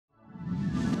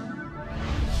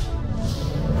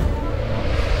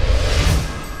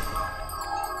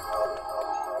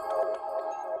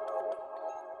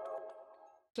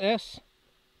S,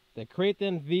 the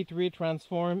Kraton V3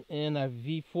 transform in a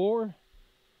V4.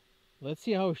 Let's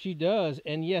see how she does.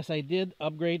 And yes, I did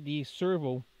upgrade the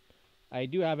servo. I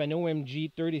do have an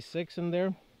OMG 36 in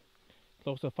there,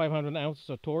 close to 500 ounces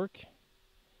of torque.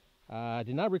 I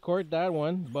did not record that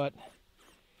one, but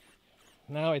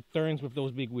now it turns with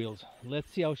those big wheels. Let's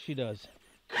see how she does.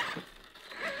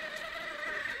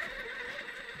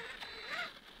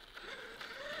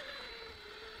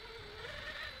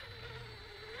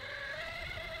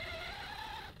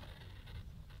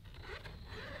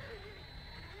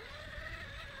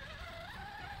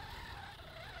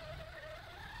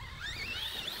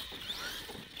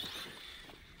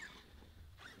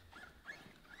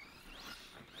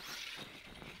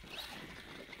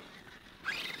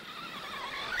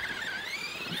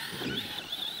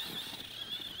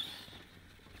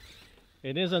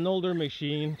 It is an older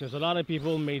machine. There's a lot of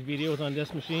people made videos on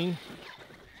this machine,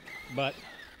 but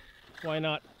why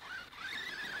not?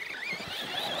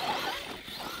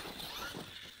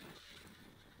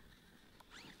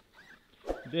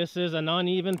 This is an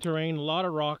uneven terrain, a lot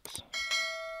of rocks,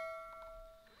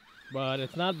 but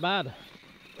it's not bad.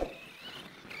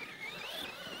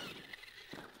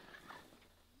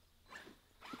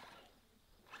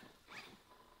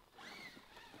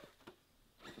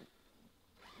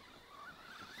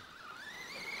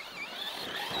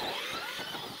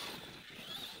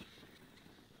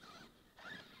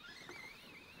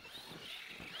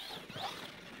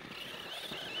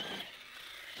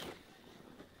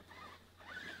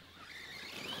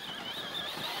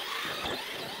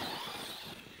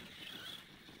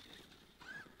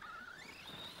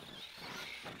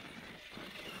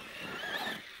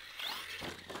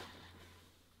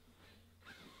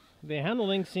 The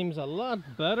handling seems a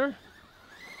lot better,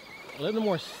 a little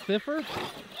more stiffer.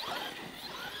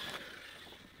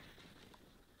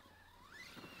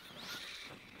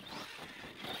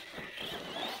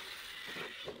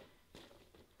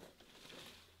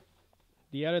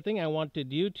 The other thing I want to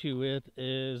do to it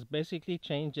is basically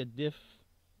change the diff,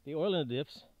 the oil in the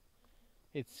diffs.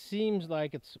 It seems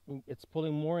like it's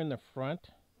pulling more in the front.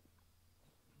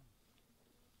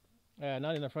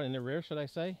 Not in the front, in the rear, should I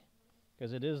say?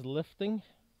 Because it is lifting.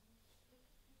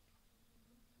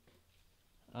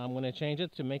 I'm going to change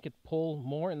it to make it pull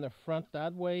more in the front.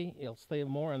 That way it'll stay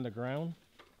more on the ground.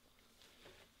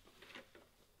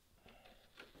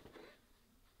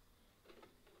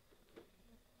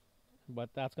 But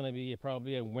that's going to be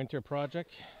probably a winter project.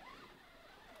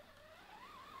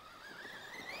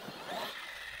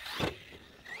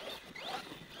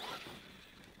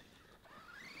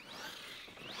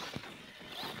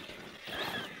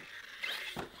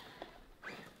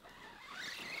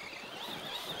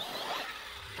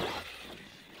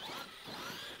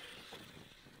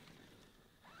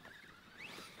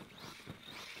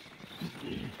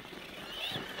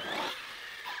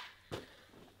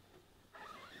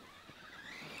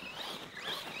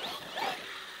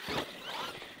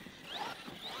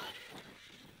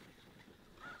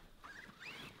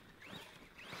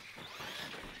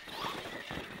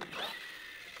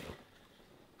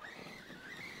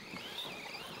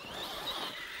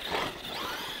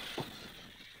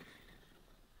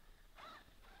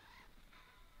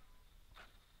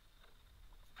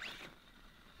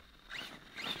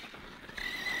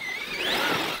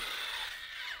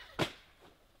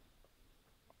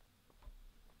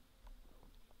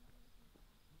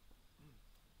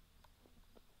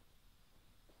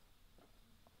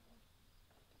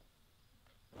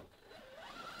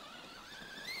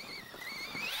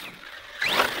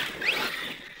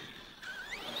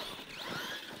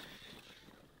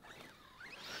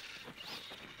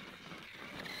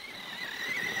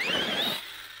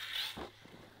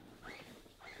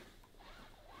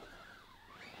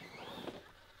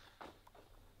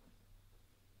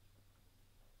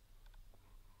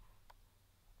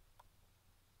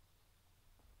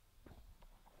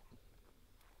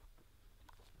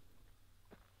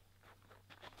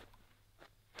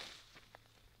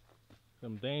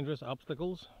 Some dangerous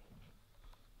obstacles.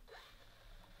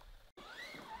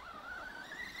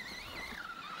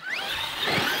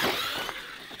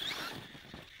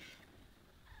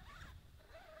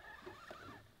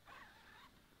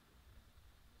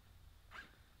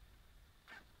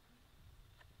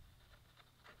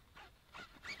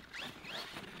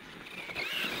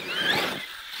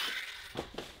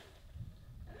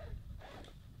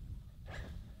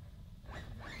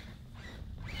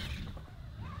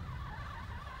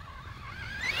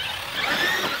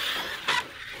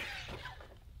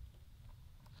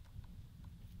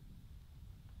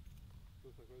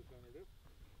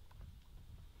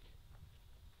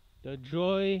 The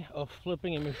joy of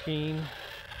flipping a machine.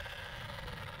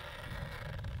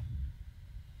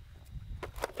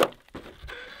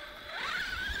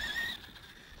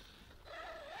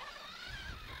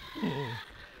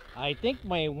 I think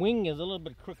my wing is a little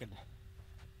bit crooked.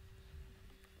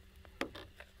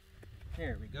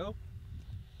 There we go.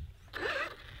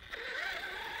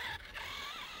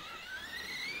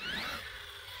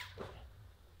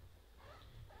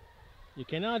 You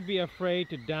cannot be afraid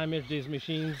to damage these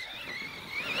machines.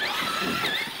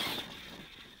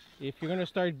 If you're gonna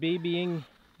start babying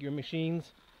your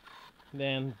machines,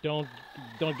 then don't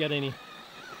get any.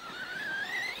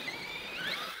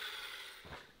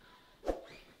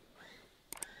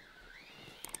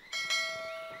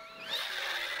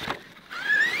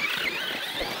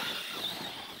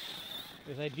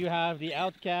 Because I do have the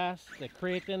Outcast, the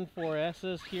Kraton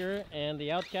 4S's here, and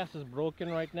the Outcast is broken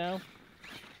right now.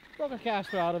 Broke a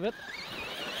caster out of it.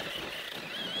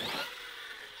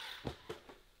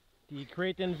 The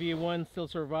Kraton V1 still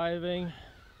surviving.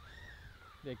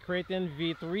 The Kraton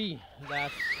V3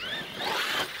 that's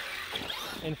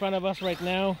in front of us right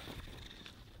now,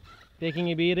 taking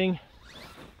a beating.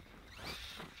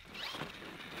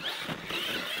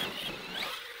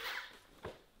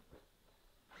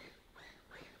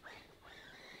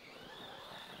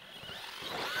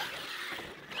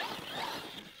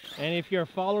 And if you're a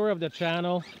follower of the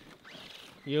channel,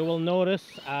 you will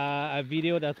notice a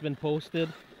video that's been posted.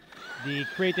 The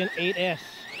Kraton 8S.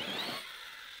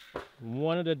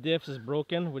 One of the diffs is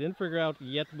broken. We didn't figure out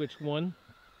yet which one.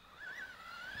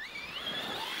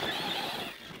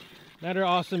 Another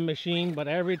awesome machine, but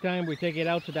every time we take it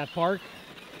out to that park,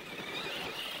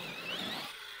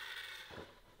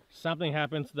 something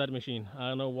happens to that machine. I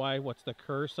don't know why, what's the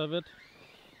curse of it.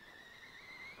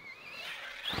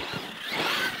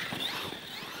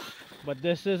 But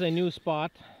this is a new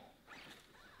spot.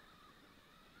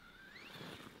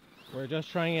 We're just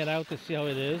trying it out to see how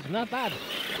it is. Not bad.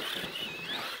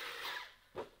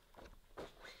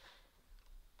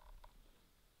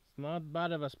 It's not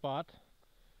bad of a spot.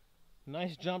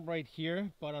 Nice jump right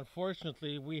here, but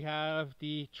unfortunately we have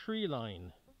the tree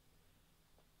line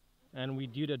and we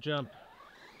do the jump.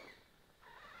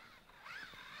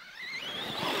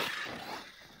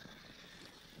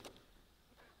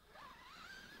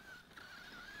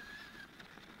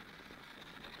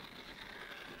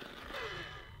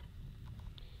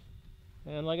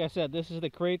 And like I said, this is the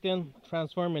Kraton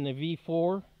transformed in a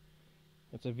V4.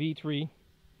 It's a V3.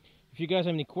 If you guys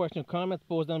have any questions or comments,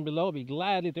 post down below. I'll be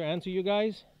glad to answer you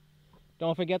guys.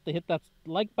 Don't forget to hit that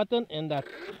like button and that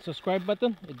subscribe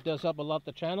button. It does help a lot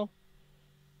the channel.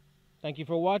 Thank you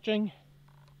for watching.